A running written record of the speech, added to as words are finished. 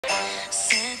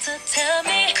Santa, tell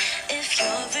me if you're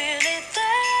really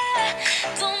there.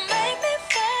 Don't make me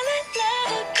fall in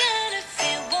love again if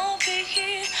you won't be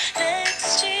here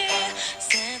next year.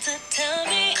 Santa, tell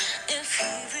me if you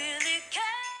really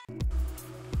care.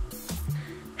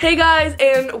 Hey guys,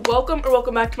 and welcome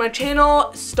back to my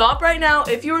channel. Stop right now.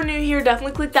 If you are new here,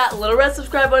 definitely click that little red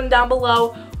subscribe button down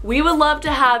below. We would love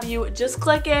to have you. Just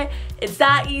click it. It's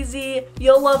that easy.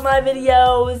 You'll love my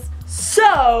videos.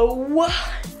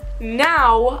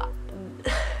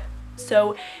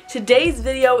 So today's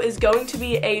video is going to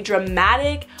be a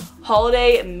dramatic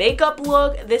holiday makeup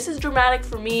look. This is dramatic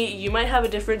for me. You might have a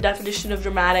different definition of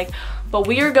dramatic, but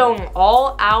we are going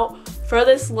all out for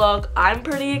this look. I'm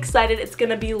pretty excited. It's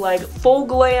gonna be like full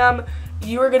glam.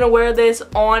 You are gonna wear this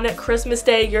on Christmas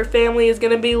Day. Your family is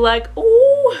gonna be like,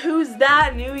 oh, who's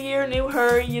that? New year, new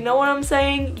her. You know what I'm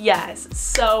saying? Yes.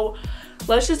 So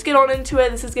let's just get on into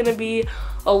it. This is gonna be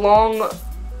a long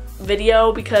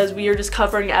video because we are just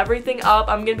covering everything up.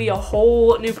 I'm gonna be a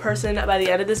whole new person by the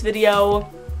end of this video.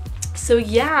 So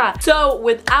yeah. So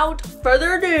without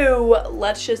further ado,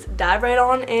 let's just dive right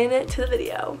on into the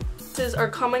video. Are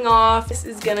coming off. This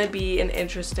is gonna be an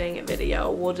interesting video,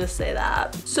 we'll just say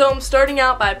that. So I'm starting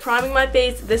out by priming my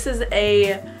face. This is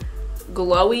a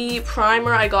glowy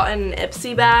primer I got in an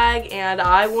Ipsy bag, and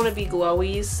I want to be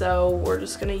glowy, so we're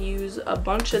just gonna use a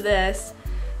bunch of this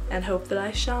and hope that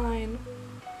I shine.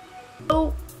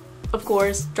 Oh, of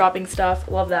course, dropping stuff,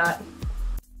 love that.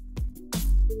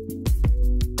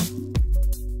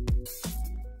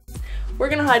 We're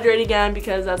gonna hydrate again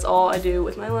because that's all I do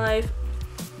with my life.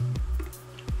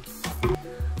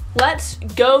 Let's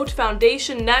go to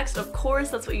foundation next. Of course,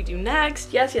 that's what you do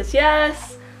next. Yes, yes,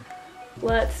 yes.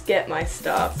 Let's get my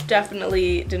stuff.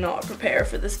 Definitely did not prepare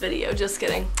for this video. Just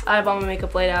kidding. I have all my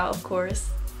makeup laid out, of course.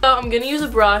 So I'm gonna use a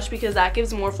brush because that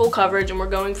gives more full coverage, and we're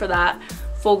going for that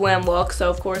full glam look. So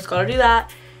of course, gotta do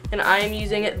that. And I am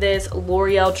using this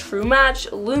L'Oreal True Match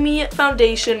Lumi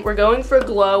foundation. We're going for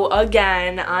glow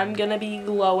again. I'm gonna be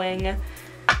glowing.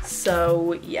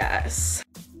 So yes.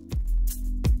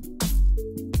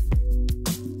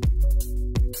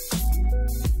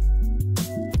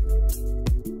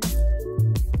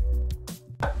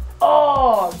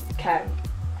 Oh, okay.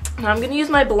 Now I'm gonna use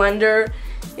my blender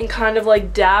and kind of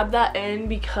like dab that in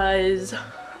because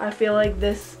I feel like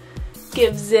this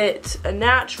gives it a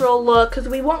natural look, because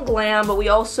we want glam but we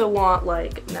also want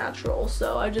like natural,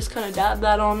 so I just kind of dab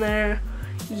that on there.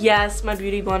 Yes, my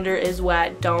beauty blender is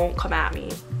wet, don't come at me.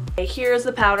 Okay, here's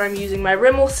the powder. I'm using my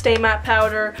Rimmel Stay Matte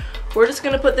powder. We're just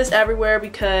gonna put this everywhere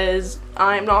because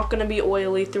I'm not gonna be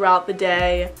oily throughout the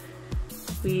day.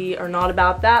 We are not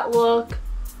about that look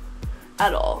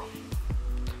at all.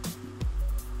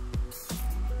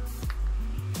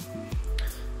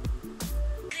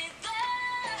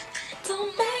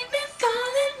 Don't make me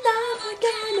fall in love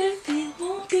again if you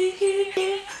won't be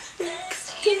here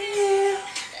next year.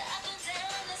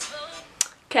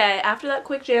 Okay, after that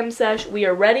quick jam sesh, we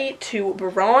are ready to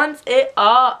bronze it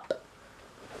up.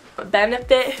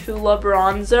 Benefit Hoola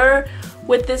bronzer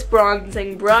with this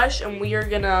bronzing brush, and we are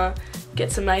gonna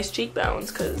get some nice cheekbones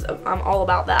because I'm all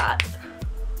about that.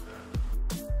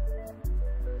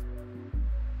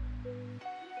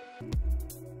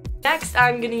 Next,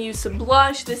 I'm going to use some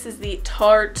blush. This is the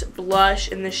Tarte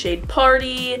blush in the shade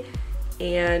Party,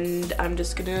 and I'm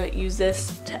just going to use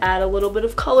this to add a little bit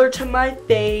of color to my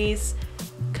face,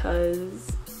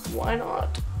 because why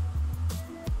not?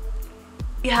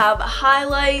 We have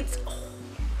highlights.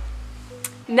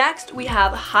 Next, we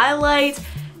have highlights.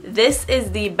 This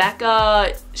is the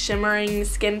Becca Shimmering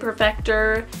Skin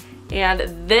Perfector.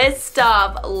 And this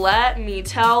stuff, let me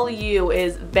tell you,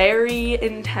 is very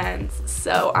intense.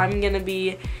 So I'm gonna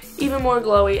be even more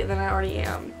glowy than I already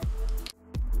am.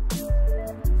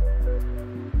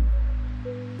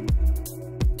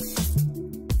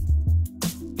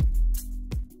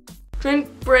 Drink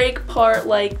break part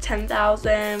like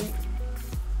 10,000.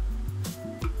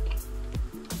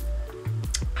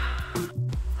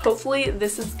 Hopefully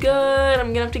this is good. I'm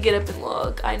gonna have to get up and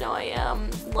look. I know I am.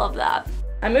 Love that.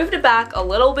 I moved it back a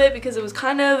little bit because it was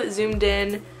kind of zoomed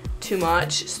in too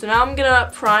much. So now I'm gonna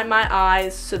prime my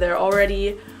eyes so they're all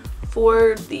ready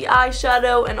for the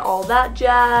eyeshadow and all that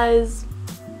jazz.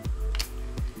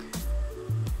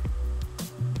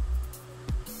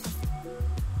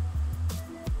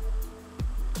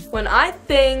 When I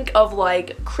think of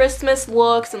like Christmas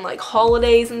looks and like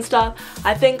holidays and stuff,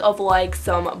 I think of like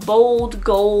some bold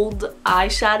gold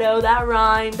eyeshadow. That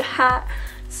rhymed.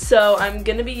 So I'm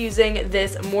going to be using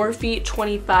this Morphe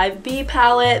 25B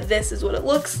palette. This is what it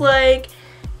looks like.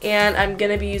 And I'm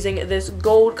going to be using this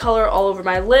gold color all over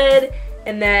my lid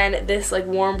and then this like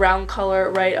warm brown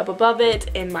color right up above it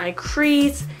in my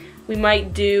crease. We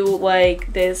might do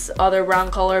like this other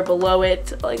brown color below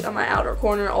it, like on my outer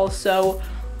corner also.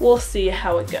 We'll see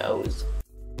how it goes.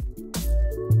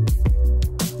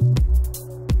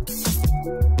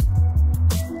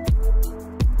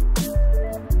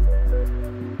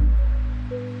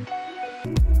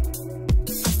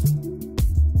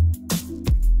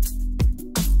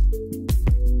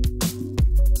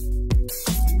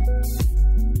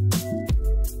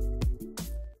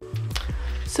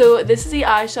 So this is the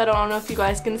eyeshadow. I don't know if you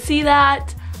guys can see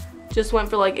that. Just went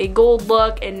for like a gold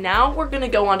look, and now we're gonna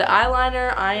go on to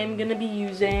eyeliner. I am gonna be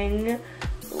using,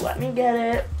 let me get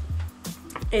it.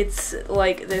 It's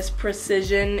like this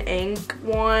Precision ink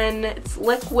one. It's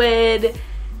liquid,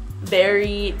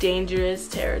 very dangerous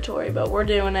territory, but we're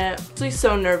doing it. I'm actually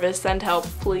so nervous. Send help,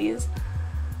 please.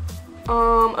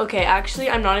 Okay, actually,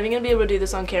 I'm not even gonna be able to do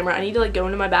this on camera. I need to like go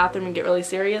into my bathroom and get really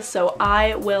serious, so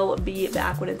I will be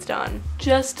back when it's done.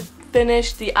 Just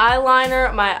finished the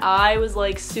eyeliner. My eye was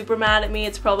like super mad at me.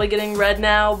 It's probably getting red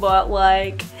now, but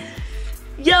like,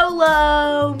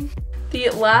 YOLO! The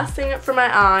last thing for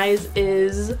my eyes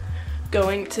is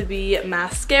going to be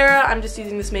mascara. I'm just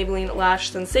using this Maybelline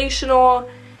Lash Sensational,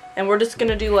 and we're just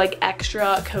gonna do like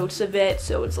extra coats of it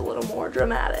so it's a little more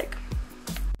dramatic.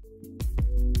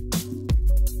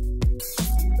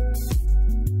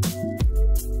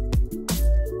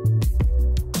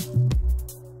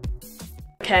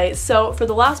 Okay, so for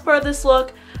the last part of this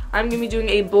look, I'm going to be doing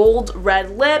a bold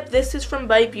red lip. This is from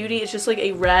Bite Beauty. It's just like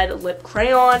a red lip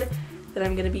crayon that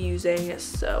I'm going to be using,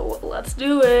 so let's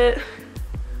do it.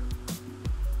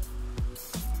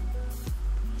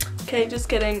 Okay, just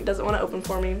kidding. Doesn't want to open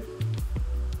for me.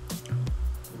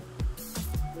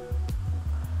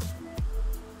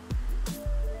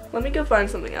 Let me go find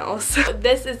something else.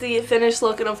 This is the finished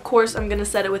look, and of course I'm gonna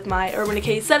set it with my Urban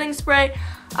Decay setting spray.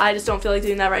 I just don't feel like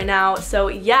doing that right now. So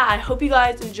yeah, I hope you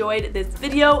guys enjoyed this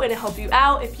video and it helped you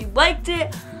out. If you liked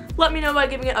it, let me know by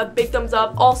giving it a big thumbs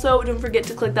up. Also, don't forget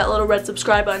to click that little red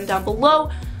subscribe button down below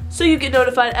so you get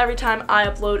notified every time I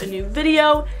upload a new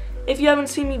video. If you haven't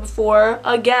seen me before,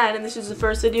 again, and this is the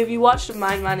first video you watched of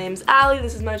mine, my name's Alli.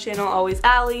 This is my channel, Always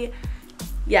Alli.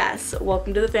 Yes,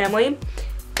 welcome to the family.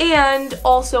 And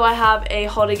also I have a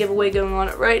holiday giveaway going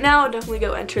on right now. Definitely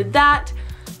go enter that.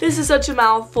 This is such a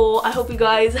mouthful. I hope you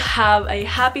guys have a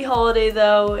happy holiday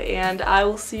though, and I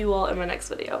will see you all in my next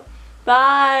video.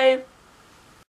 Bye!